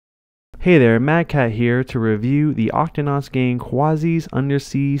Hey there, Mad Cat here to review the Octonauts game Kwaziis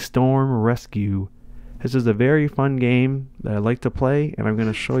Undersea Storm Rescue. This is a very fun game that I like to play, and I'm going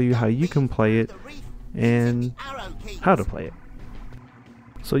to show you how you can play it and how to play it.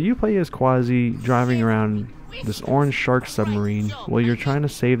 So you play as Kwaziis driving around this orange shark submarine while you're trying to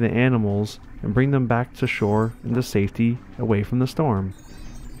save the animals and bring them back to shore into safety away from the storm.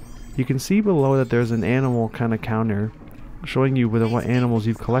 You can see below that there's an animal kind of counter showing you what animals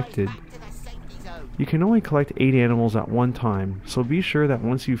you've collected. You can only collect 8 animals at one time, so be sure that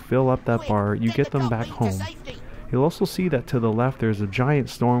once you fill up that bar, you get them back home. You'll also see that to the left there's a giant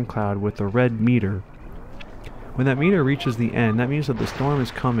storm cloud with a red meter. When that meter reaches the end, that means that the storm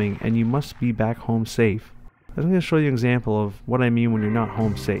is coming and you must be back home safe. I'm going to show you an example of what I mean when you're not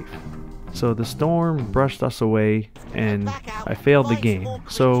home safe. So the storm brushed us away and I failed the game.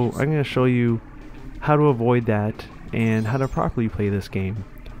 So I'm going to show you how to avoid that and how to properly play this game.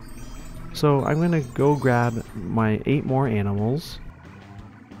 So I'm going to go grab my 8 more animals,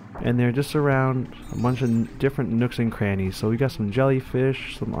 and they're just around a bunch of different nooks and crannies. So we got some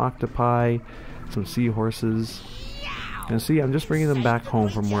jellyfish, some octopi, some seahorses, and see, I'm just bringing them back home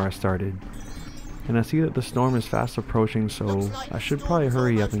from where I started. And I see that the storm is fast approaching, so I should probably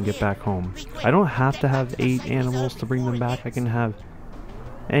hurry up and get back home. I don't have to have 8 animals to bring them back. I can have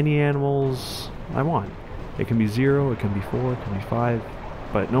any animals I want. It can be 0, it can be 4, it can be 5,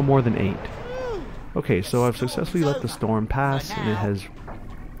 but no more than 8. Okay, so I've successfully let the storm pass and it has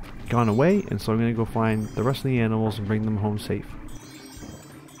gone away, and so I'm going to go find the rest of the animals and bring them home safe.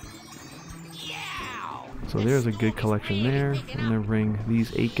 So there's a good collection there. I'm going to bring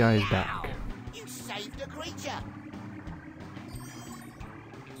these 8 guys back.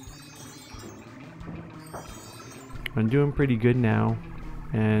 I'm doing pretty good now,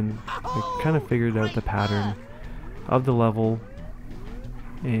 and I kind of figured out the pattern of the level,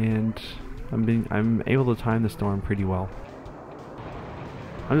 and I'm able to time the storm pretty well.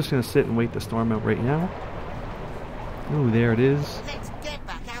 I'm just gonna sit and wait the storm out right now. Ooh, there it is.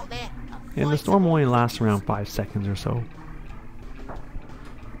 And the storm only lasts around 5 seconds or so.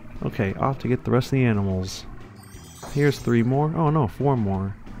 Okay, off to get the rest of the animals. Here's 3 more. Oh no, 4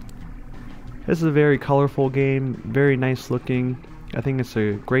 more. This is a very colorful game, very nice looking. I think it's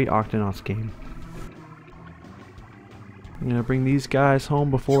a great Octonauts game. I'm gonna bring these guys home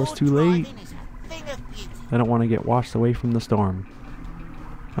before it's too late. I don't want to get washed away from the storm.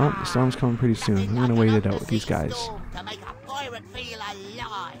 Oh, the storm's coming pretty soon. I'm gonna wait it out with these guys.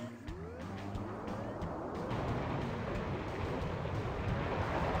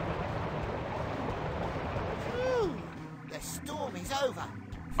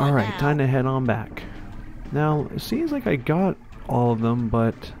 Alright, time to head on back. Now, it seems like I got all of them,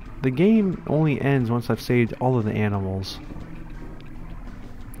 but the game only ends once I've saved all of the animals.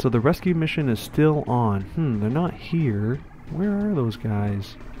 So the rescue mission is still on. They're not here. Where are those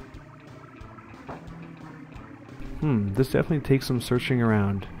guys? This definitely takes some searching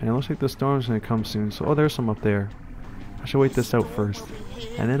around. And it looks like the storm's gonna come soon, so there's some up there. I should wait this out first,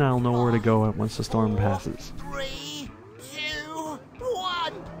 and then I'll know where to go once the storm passes. 3, 2,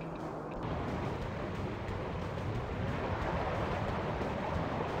 1.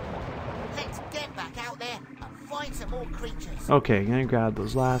 Let's get back out there and find some more creatures. Okay, I'm gonna grab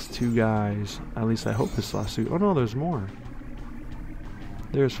those last 2 guys. At least I hope this last 2. Oh no, there's more.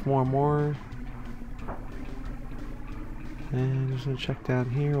 There's 4 more. And I'm just gonna check down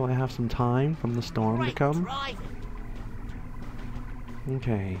here while I have some time from the storm to come.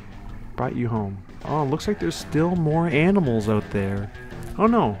 Okay, brought you home. Oh, looks like there's still more animals out there. Oh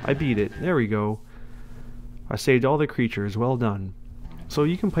no, I beat it. There we go. I saved all the creatures. Well done. So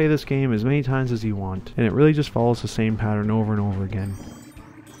you can play this game as many times as you want, and it really just follows the same pattern over and over again.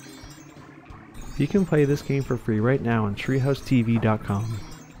 You can play this game for free right now on TreehouseTV.com.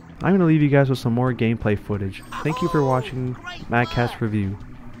 I'm going to leave you guys with some more gameplay footage. Thank you for watching Mad Cat's review.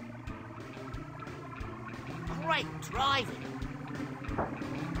 Great driving.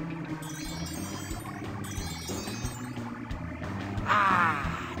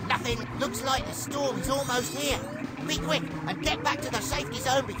 Nothing. Looks like the storm is almost here. Be quick and get back to the safety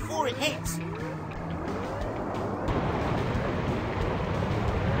zone before it hits.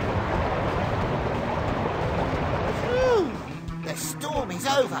 The storm is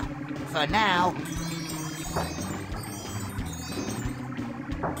over. For now.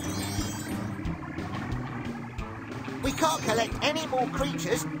 We can't collect any more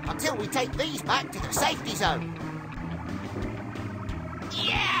creatures until we take these back to the safety zone.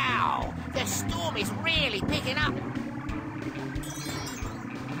 Yow! The storm is really picking up.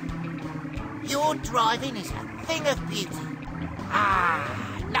 Your driving is a thing of beauty.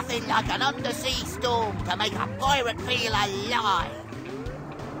 Nothing Nothing like an undersea storm to make a pirate feel alive.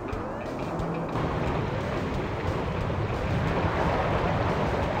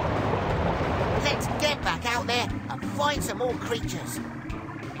 Let's get back out there and find some more creatures.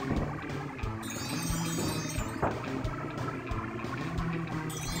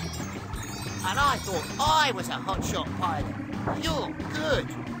 And I thought I was a hotshot pilot. You're good.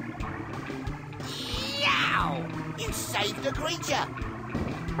 Yow! You saved a creature.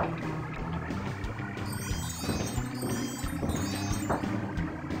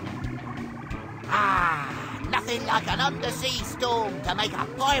 Ah, nothing like an undersea storm to make a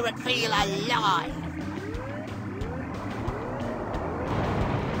pirate feel alive.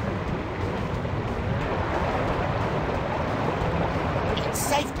 It's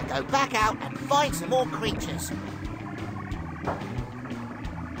safe to go back out and find some more creatures.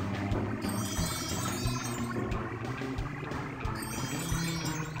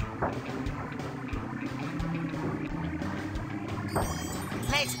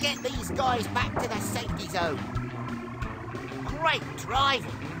 Let's get these guys back to the safety zone. Great driving.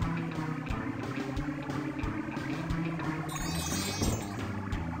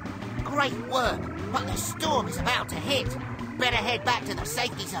 Great work, but the storm is about to hit. Better head back to the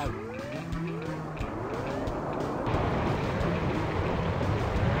safety zone.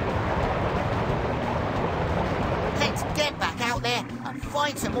 Let's get back out there and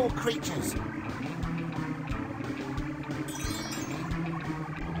find some more creatures.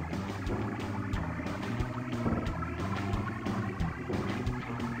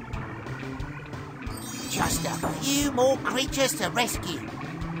 Just a few more creatures to rescue.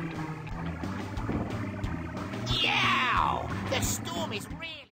 Yow! The storm is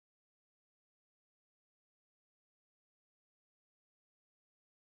really...